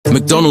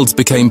McDonald's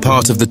became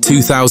part of the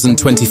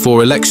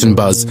 2024 election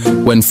buzz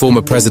when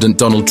former President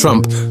Donald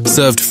Trump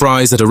served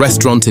fries at a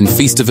restaurant in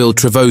Feasterville,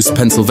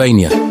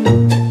 Pennsylvania.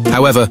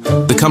 However,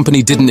 the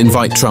company didn't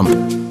invite Trump,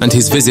 and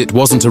his visit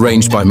wasn't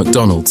arranged by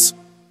McDonald's.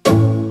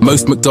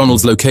 Most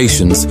McDonald's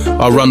locations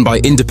are run by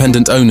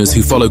independent owners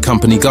who follow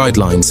company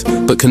guidelines,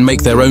 but can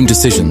make their own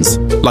decisions,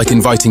 like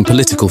inviting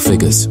political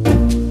figures.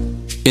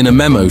 In a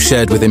memo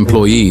shared with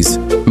employees,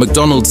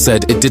 McDonald's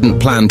said it didn't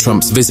plan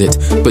Trump's visit,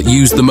 but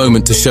used the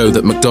moment to show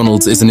that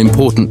McDonald's is an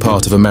important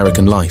part of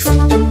American life.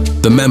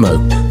 The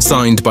memo,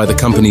 signed by the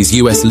company's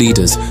US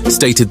leaders,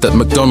 stated that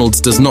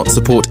McDonald's does not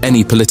support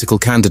any political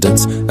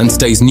candidates and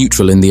stays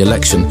neutral in the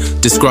election,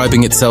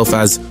 describing itself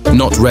as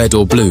not red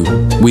or blue,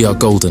 we are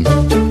golden.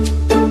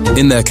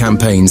 In their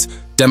campaigns,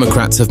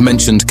 Democrats have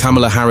mentioned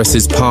Kamala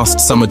Harris's past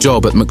summer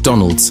job at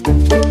McDonald's.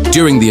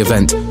 During the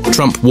event,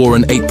 Trump wore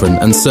an apron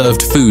and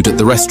served food at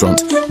the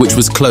restaurant, which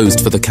was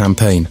closed for the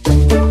campaign.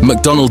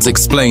 McDonald's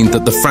explained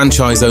that the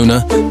franchise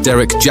owner,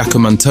 Derek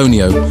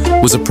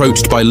Giacomantonio, was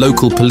approached by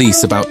local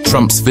police about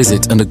Trump's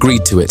visit and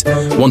agreed to it,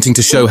 wanting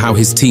to show how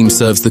his team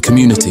serves the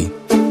community.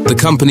 The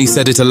company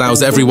said it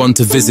allows everyone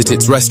to visit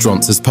its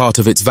restaurants as part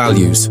of its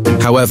values.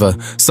 However,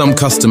 some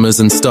customers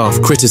and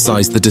staff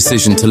criticized the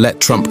decision to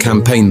let Trump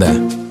campaign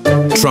there.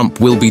 Trump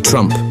will be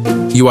Trump.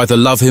 You either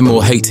love him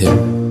or hate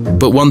him.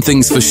 But one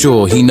thing's for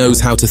sure, he knows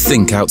how to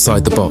think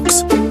outside the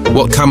box.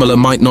 What Kamala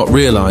might not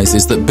realize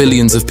is that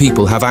billions of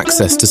people have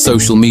access to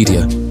social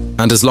media.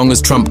 And as long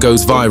as Trump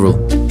goes viral,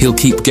 he'll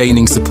keep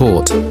gaining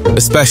support,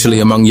 especially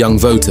among young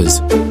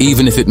voters,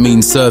 even if it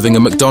means serving a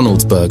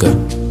McDonald's burger.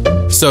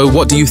 So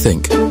what do you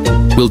think?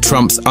 Will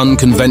Trump's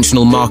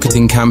unconventional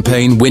marketing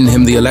campaign win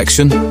him the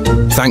election?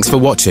 Thanks for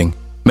watching.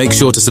 Make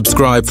sure to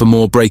subscribe for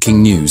more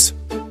breaking news.